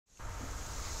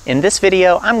In this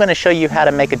video, I'm going to show you how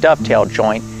to make a dovetail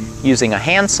joint using a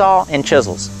handsaw and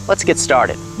chisels. Let's get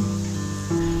started.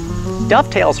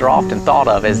 Dovetails are often thought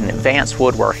of as an advanced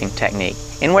woodworking technique,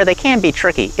 and where they can be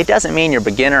tricky, it doesn't mean your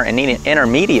beginner and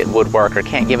intermediate woodworker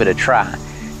can't give it a try.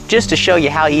 Just to show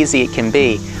you how easy it can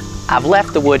be, I've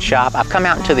left the wood shop, I've come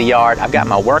out into the yard, I've got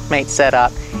my workmate set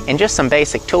up, and just some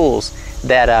basic tools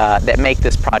that make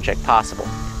this project possible.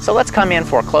 So let's come in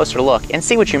for a closer look and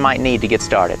see what you might need to get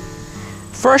started.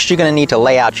 First, you're going to need to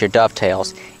lay out your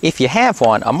dovetails. If you have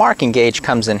one, a marking gauge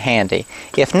comes in handy.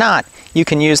 If not, you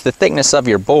can use the thickness of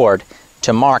your board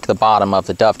to mark the bottom of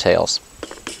the dovetails.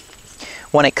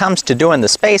 When it comes to doing the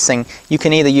spacing, you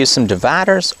can either use some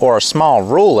dividers or a small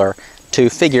ruler to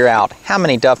figure out how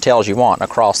many dovetails you want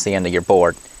across the end of your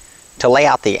board. To lay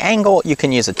out the angle, you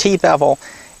can use a T-bevel,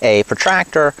 a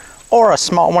protractor, or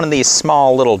one of these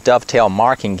small little dovetail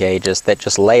marking gauges that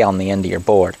just lay on the end of your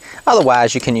board.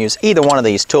 Otherwise, you can use either one of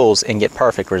these tools and get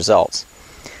perfect results.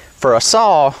 For a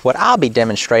saw, what I'll be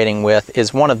demonstrating with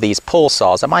is one of these pull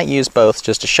saws. I might use both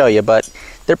just to show you, but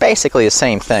they're basically the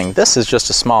same thing. This is just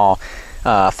a small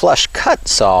flush cut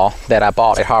saw that I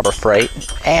bought at Harbor Freight,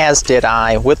 as did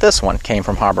I with this one, came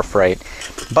from Harbor Freight.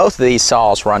 Both of these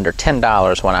saws were under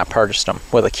 $10 when I purchased them.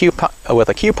 With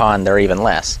a coupon, they're even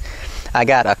less. I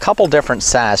got a couple different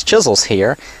size chisels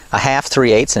here, a 1/2,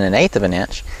 3/8, and 1/8 of an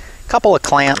inch, a couple of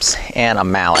clamps, and a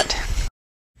mallet.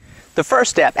 The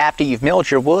first step after you've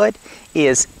milled your wood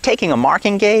is taking a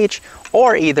marking gauge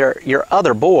or either your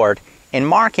other board and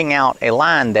marking out a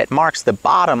line that marks the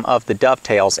bottom of the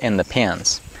dovetails and the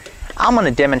pins. I'm going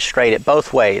to demonstrate it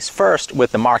both ways. First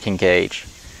with the marking gauge.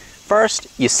 First,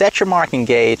 you set your marking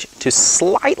gauge to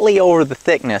slightly over the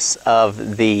thickness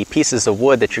of the pieces of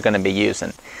wood that you're going to be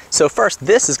using. So first,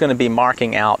 this is going to be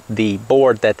marking out the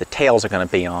board that the tails are going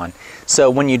to be on. So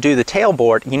when you do the tail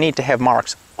board, you need to have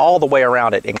marks all the way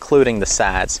around it, including the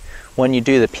sides. When you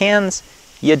do the pins,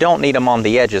 you don't need them on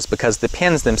the edges because the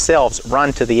pins themselves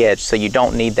run to the edge, so you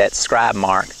don't need that scribe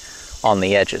mark on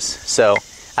the edges. So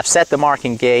I've set the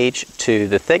marking gauge to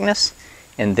the thickness,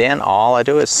 and then all I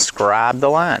do is scribe the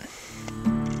line.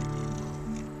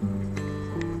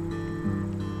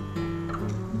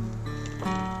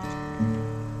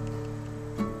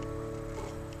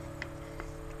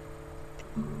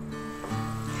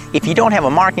 If you don't have a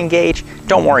marking gauge,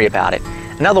 don't worry about it.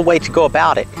 Another way to go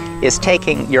about it is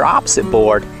taking your opposite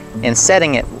board and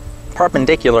setting it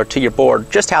perpendicular to your board,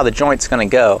 just how the joint's going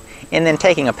to go, and then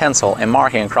taking a pencil and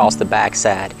marking across the back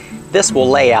side. This will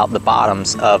lay out the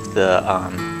bottoms of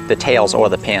the tails or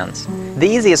the pins. The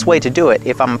easiest way to do it,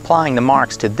 if I'm applying the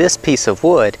marks to this piece of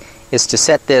wood, is to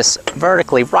set this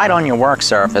vertically right on your work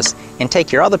surface and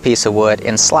take your other piece of wood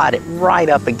and slide it right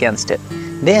up against it.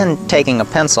 Then taking a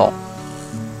pencil,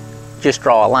 just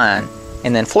draw a line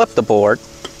and then flip the board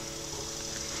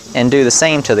and do the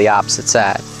same to the opposite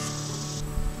side.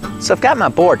 So I've got my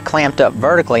board clamped up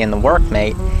vertically in the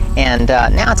workmate, and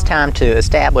now it's time to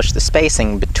establish the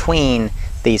spacing between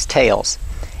these tails.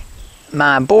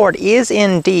 My board is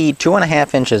indeed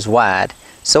 2.5 inches wide,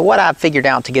 so what I've figured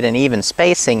out to get an even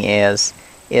spacing is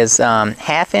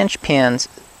 1/2 inch pins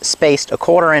spaced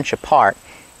 1/4 inch apart,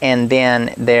 and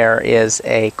then there is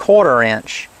a 1/4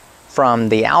 inch from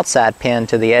the outside pin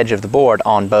to the edge of the board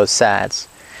on both sides.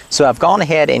 So I've gone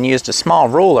ahead and used a small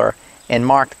ruler and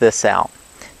marked this out.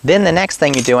 Then the next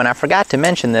thing you do, and I forgot to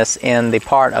mention this in the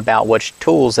part about which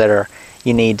tools that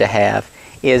you need to have,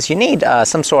 is you need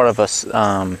some sort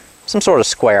of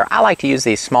square. I like to use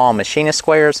these small machinist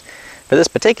squares. For this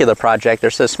particular project,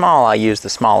 they're so small I use the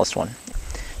smallest one.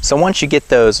 So once you get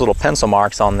those little pencil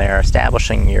marks on there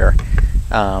establishing your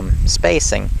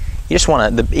spacing, you just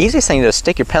want to, the easiest thing to do is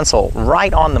stick your pencil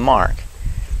right on the mark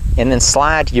and then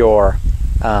slide your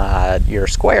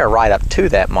square right up to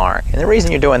that mark. And the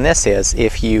reason you're doing this is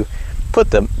if you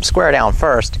put the square down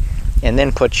first and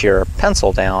then put your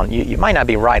pencil down, you might not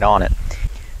be right on it.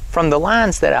 From the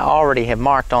lines that I already have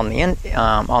marked on the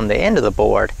end of the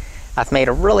board, I've made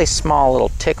a really small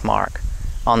little tick mark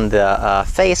on the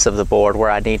face of the board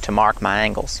where I need to mark my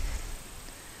angles.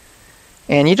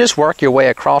 And you just work your way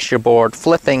across your board,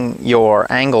 flipping your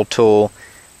angle tool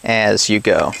as you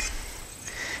go.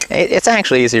 It's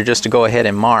actually easier just to go ahead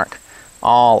and mark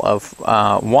all of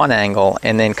one angle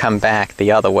and then come back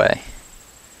the other way.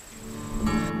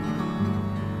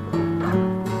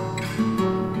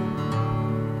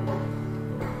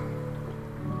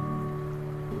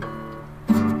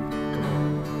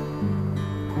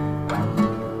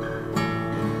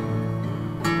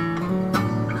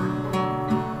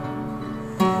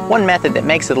 One method that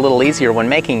makes it a little easier when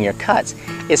making your cuts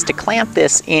is to clamp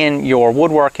this in your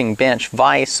woodworking bench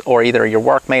vise, or either your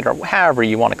workmate, or however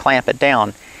you want to clamp it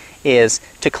down, is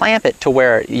to clamp it to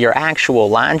where your actual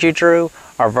lines you drew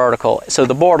are vertical, so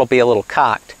the board will be a little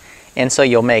cocked. And so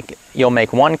you'll make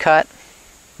one cut,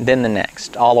 then the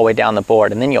next, all the way down the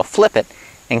board, and then you'll flip it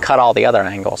and cut all the other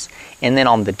angles. And then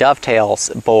on the dovetails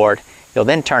board, you'll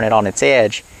then turn it on its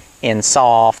edge and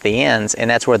saw off the ends, and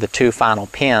that's where the two final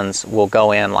pins will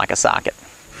go in like a socket.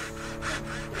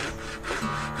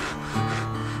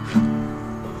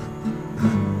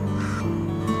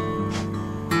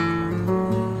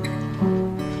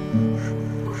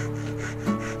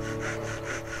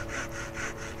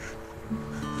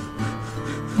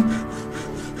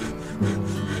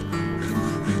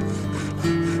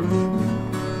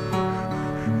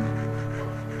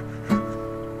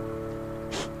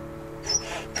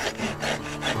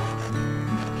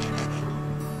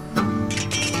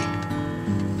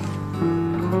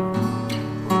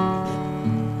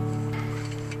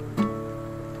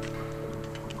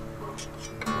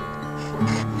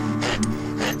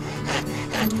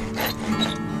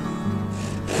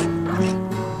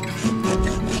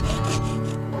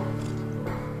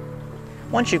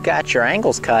 Once you've got your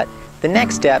angles cut, the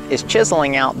next step is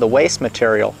chiseling out the waste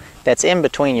material that's in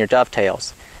between your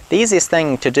dovetails. The easiest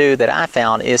thing to do that I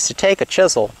found is to take a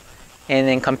chisel and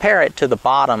then compare it to the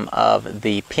bottom of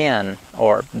the pin,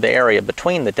 or the area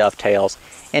between the dovetails,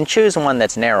 and choose one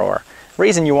that's narrower. The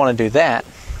reason you want to do that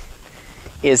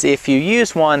is if you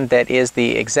use one that is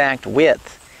the exact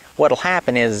width, what'll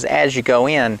happen is as you go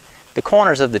in, the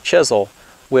corners of the chisel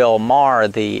will mar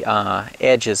the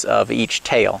edges of each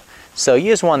tail. So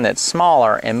use one that's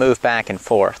smaller and move back and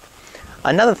forth.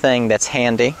 Another thing that's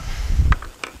handy,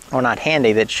 or not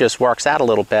handy, that just works out a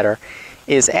little better,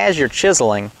 is as you're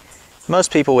chiseling,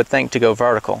 most people would think to go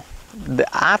vertical.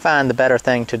 I find the better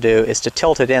thing to do is to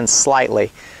tilt it in slightly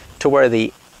to where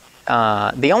the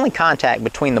only contact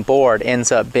between the board ends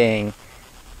up being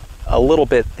a little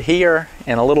bit here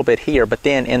and a little bit here, but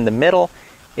then in the middle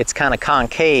it's kind of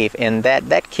concave, and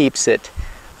that keeps it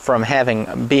from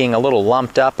being a little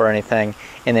lumped up or anything,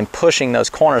 and then pushing those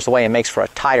corners away and makes for a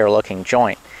tighter looking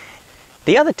joint.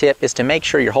 The other tip is to make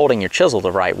sure you're holding your chisel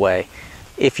the right way.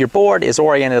 If your board is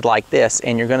oriented like this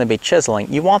and you're going to be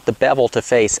chiseling, you want the bevel to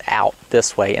face out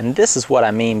this way, and this is what I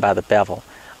mean by the bevel.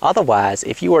 Otherwise,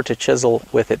 if you were to chisel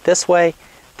with it this way,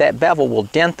 that bevel will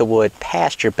dent the wood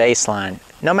past your baseline.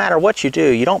 No matter what you do,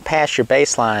 you don't pass your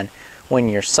baseline when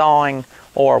you're sawing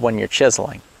or when you're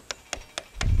chiseling.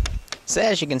 So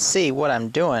as you can see, what I'm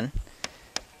doing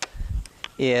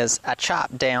is I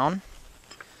chop down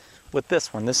with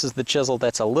this one. This is the chisel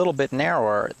that's a little bit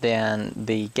narrower than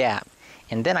the gap.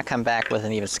 And then I come back with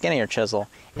an even skinnier chisel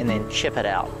and then chip it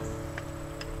out.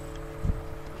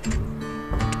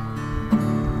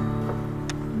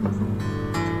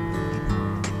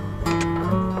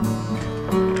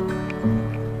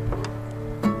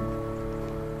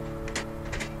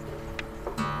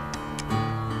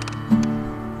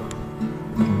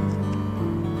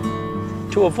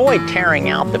 To avoid tearing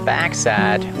out the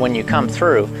backside when you come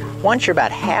through, once you're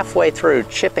about halfway through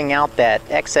chipping out that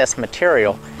excess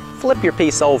material, flip your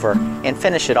piece over and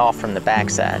finish it off from the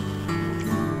backside.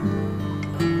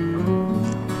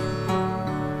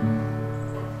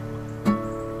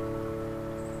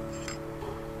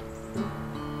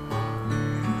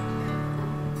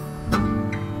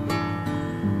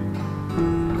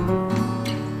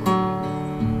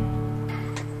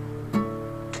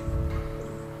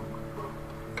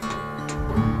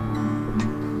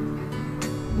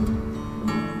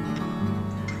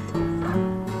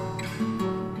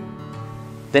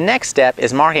 The next step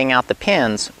is marking out the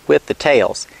pins with the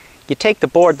tails. You take the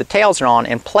board the tails are on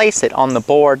and place it on the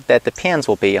board that the pins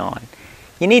will be on.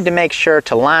 You need to make sure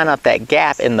to line up that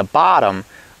gap in the bottom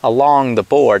along the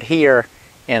board here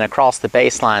and across the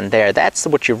baseline there. That's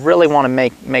what you really want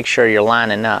to make sure you're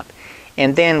lining up.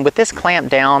 And then with this clamp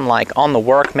down, like on the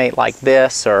workmate like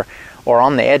this, or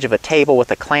on the edge of a table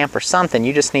with a clamp or something,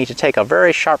 you just need to take a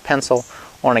very sharp pencil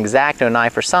or an X-Acto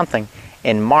knife or something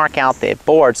and mark out the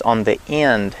boards on the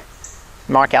end,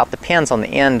 mark out the pins on the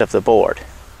end of the board.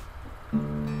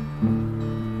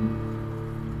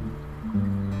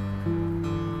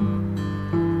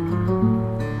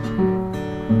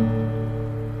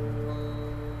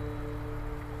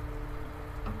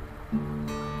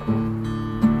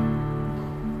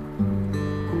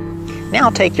 Now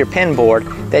take your pin board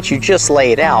that you just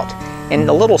laid out in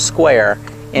a little square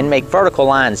and make vertical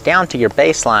lines down to your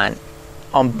baseline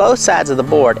on both sides of the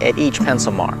board at each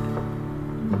pencil mark.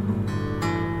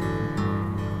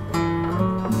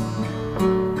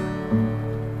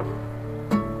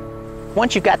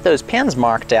 Once you've got those pins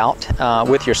marked out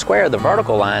with your square, the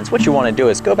vertical lines, what you want to do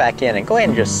is go back in and go ahead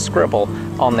and just scribble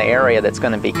on the area that's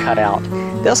going to be cut out.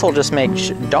 This will just make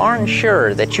darn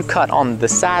sure that you cut on the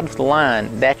side of the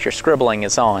line that your scribbling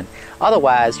is on.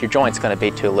 Otherwise, your joint's going to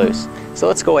be too loose. So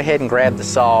let's go ahead and grab the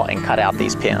saw and cut out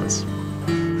these pins.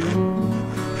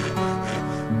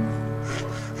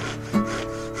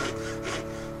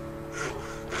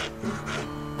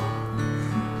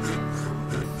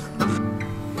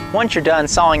 Once you're done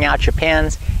sawing out your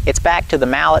pins, it's back to the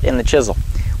mallet and the chisel.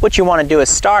 What you want to do is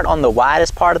start on the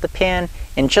widest part of the pin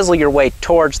and chisel your way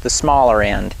towards the smaller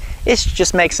end. It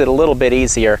just makes it a little bit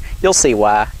easier. You'll see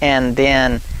why. And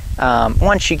then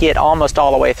once you get almost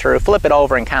all the way through, flip it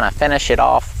over and kind of finish it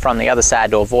off from the other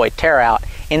side to avoid tear out,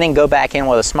 and then go back in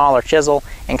with a smaller chisel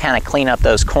and kind of clean up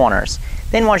those corners.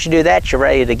 Then once you do that, you're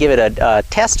ready to give it a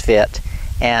test fit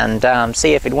and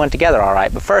see if it went together all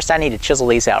right. But first I need to chisel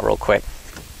these out real quick.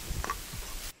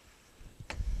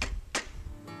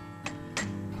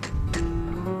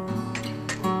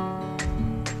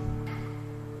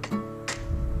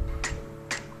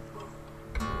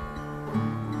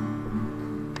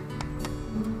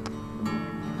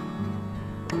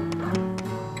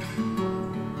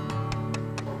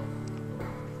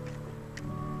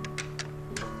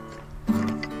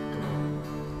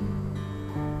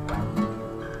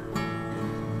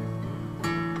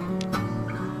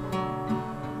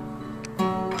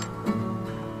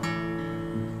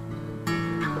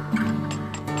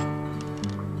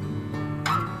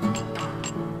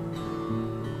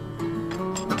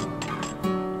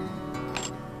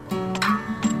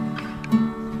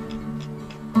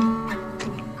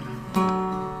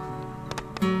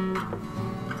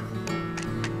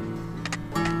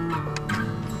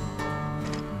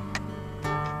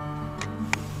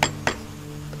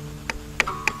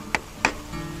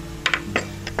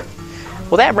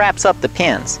 Well, that wraps up the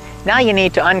pins. Now you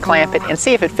need to unclamp it and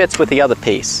see if it fits with the other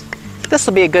piece. This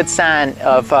will be a good sign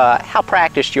of how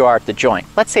practiced you are at the joint.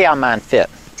 Let's see how mine fit.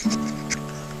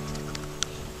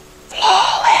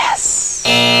 Flawless!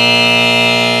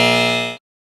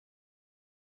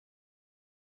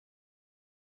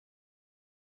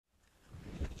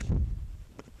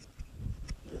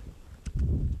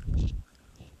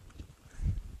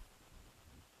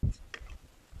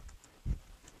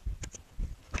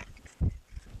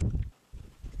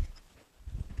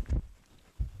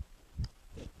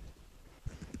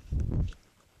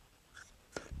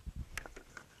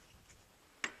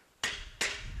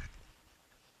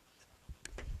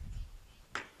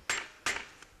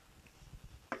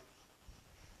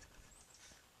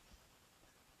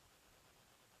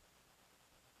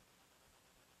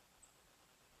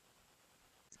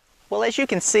 Well, as you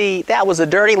can see, that was a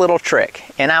dirty little trick,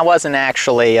 and I wasn't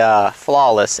actually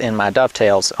flawless in my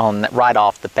dovetails right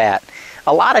off the bat.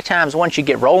 A lot of times once you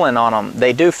get rolling on them,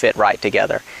 they do fit right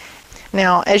together.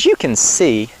 Now, as you can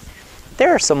see,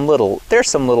 there's some little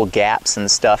gaps and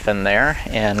stuff in there,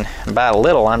 and by a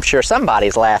little, I'm sure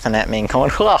somebody's laughing at me and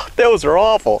going, "Oh, those are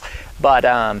awful." But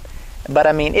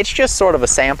I mean, it's just sort of a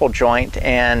sample joint,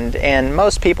 and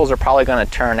most people's are probably going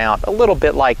to turn out a little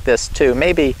bit like this too,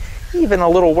 maybe even a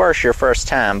little worse your first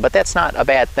time, but that's not a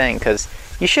bad thing because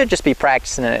you should just be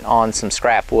practicing it on some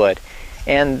scrap wood.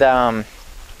 And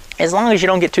as long as you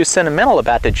don't get too sentimental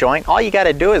about the joint, all you got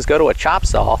to do is go to a chop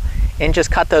saw and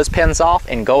just cut those pins off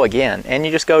and go again. And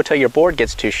you just go till your board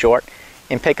gets too short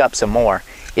and pick up some more.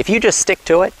 If you just stick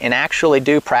to it and actually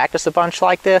do practice a bunch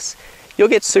like this, you'll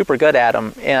get super good at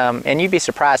them, and you'd be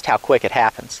surprised how quick it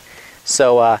happens.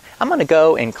 So I'm going to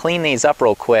go and clean these up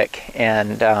real quick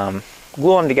and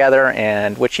glue them together,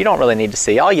 and which you don't really need to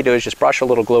see. All you do is just brush a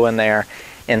little glue in there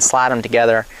and slide them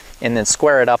together and then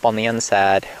square it up on the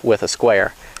inside with a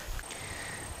square.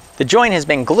 The joint has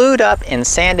been glued up and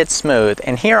sanded smooth,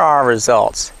 and here are our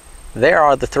results. There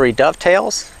are the 3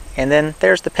 dovetails, and then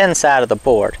there's the pin side of the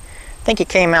board. I think it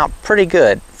came out pretty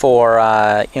good for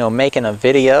making a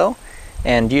video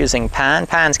and using pine.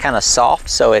 Pine's kind of soft,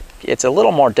 so it's a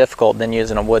little more difficult than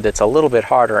using a wood that's a little bit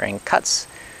harder and cuts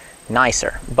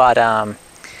nicer. But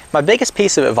my biggest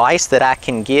piece of advice that I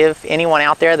can give anyone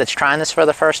out there that's trying this for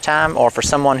the first time, or for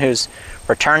someone who's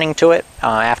returning to it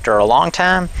after a long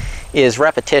time, is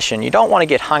repetition. You don't want to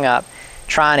get hung up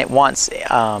trying it once,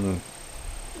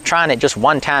 trying it just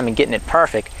one time and getting it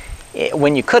perfect,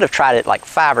 when you could have tried it like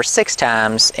 5 or 6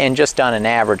 times and just done an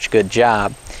average good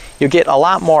job. You'll get a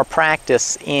lot more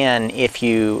practice in if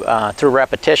you through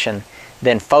repetition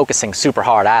than focusing super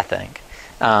hard, I think.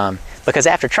 Because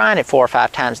after trying it 4 or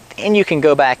 5 times, then you can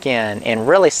go back in and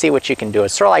really see what you can do.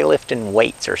 It's sort of like lifting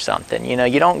weights or something. You know,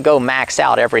 you don't go max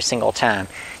out every single time.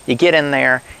 You get in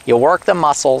there, you work the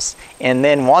muscles, and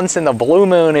then once in the blue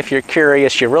moon, if you're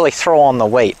curious, you really throw on the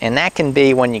weight. And that can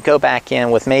be when you go back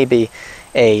in with maybe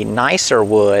a nicer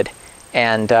wood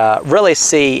and really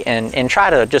see and try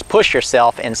to just push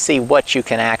yourself and see what you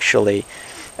can actually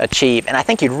achieve. And I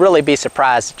think you'd really be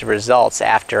surprised at the results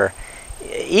after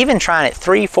even trying it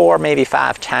 3, 4, maybe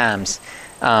 5 times,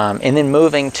 and then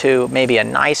moving to maybe a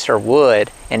nicer wood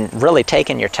and really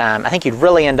taking your time. I think you'd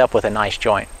really end up with a nice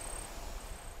joint.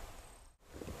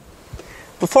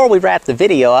 Before we wrap the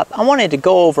video up, I wanted to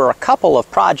go over a couple of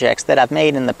projects that I've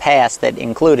made in the past that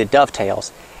included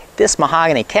dovetails. This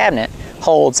mahogany cabinet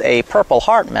holds a purple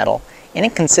heart metal, and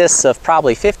it consists of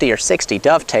probably 50 or 60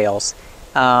 dovetails.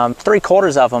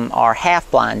 3/4 of them are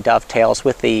half-blind dovetails,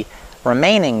 with the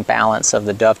remaining balance of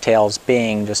the dovetails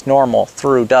being just normal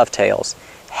through dovetails.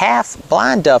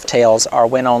 Half-blind dovetails are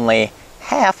when only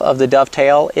half of the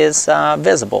dovetail is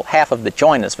visible, half of the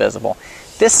joint is visible.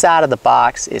 This side of the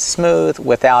box is smooth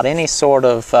without any sort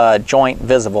of joint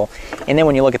visible, and then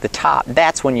when you look at the top,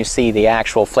 that's when you see the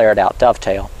actual flared out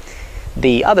dovetail.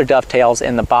 The other dovetails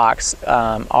in the box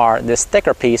are this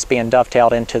thicker piece being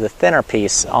dovetailed into the thinner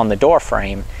piece on the door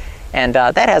frame, and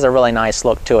that has a really nice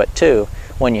look to it too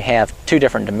when you have 2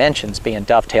 different dimensions being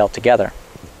dovetailed together.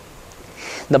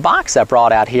 The box I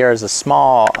brought out here is a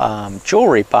small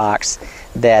jewelry box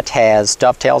that has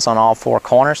dovetails on all 4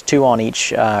 corners, 2 on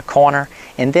each corner,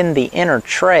 and then the inner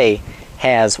tray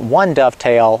has 1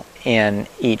 dovetail in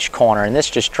each corner, and this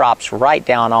just drops right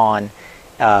down on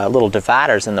little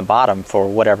dividers in the bottom for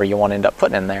whatever you want to end up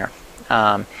putting in there.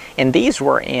 And these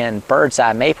were in bird's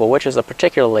eye maple, which is a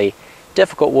particularly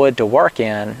difficult wood to work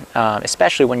in,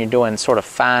 especially when you're doing sort of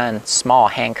fine, small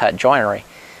hand-cut joinery.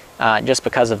 Just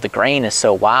because of the grain is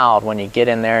so wild when you get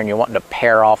in there and you're wanting to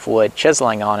pare off wood,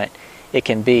 chiseling on it, it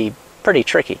can be pretty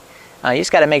tricky. You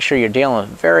just got to make sure you're dealing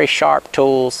with very sharp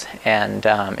tools and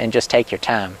just take your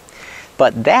time.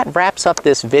 But that wraps up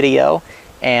this video,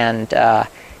 and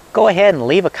go ahead and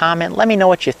leave a comment. Let me know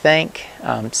what you think.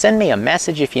 Send me a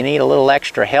message if you need a little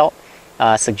extra help.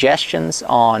 Suggestions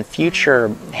on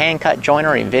future hand-cut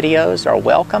joinery videos are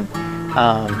welcome.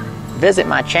 Visit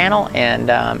my channel, and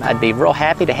I'd be real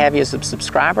happy to have you as a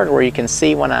subscriber where you can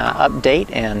see when I update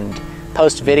and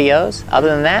post videos. Other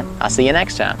than that, I'll see you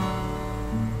next time.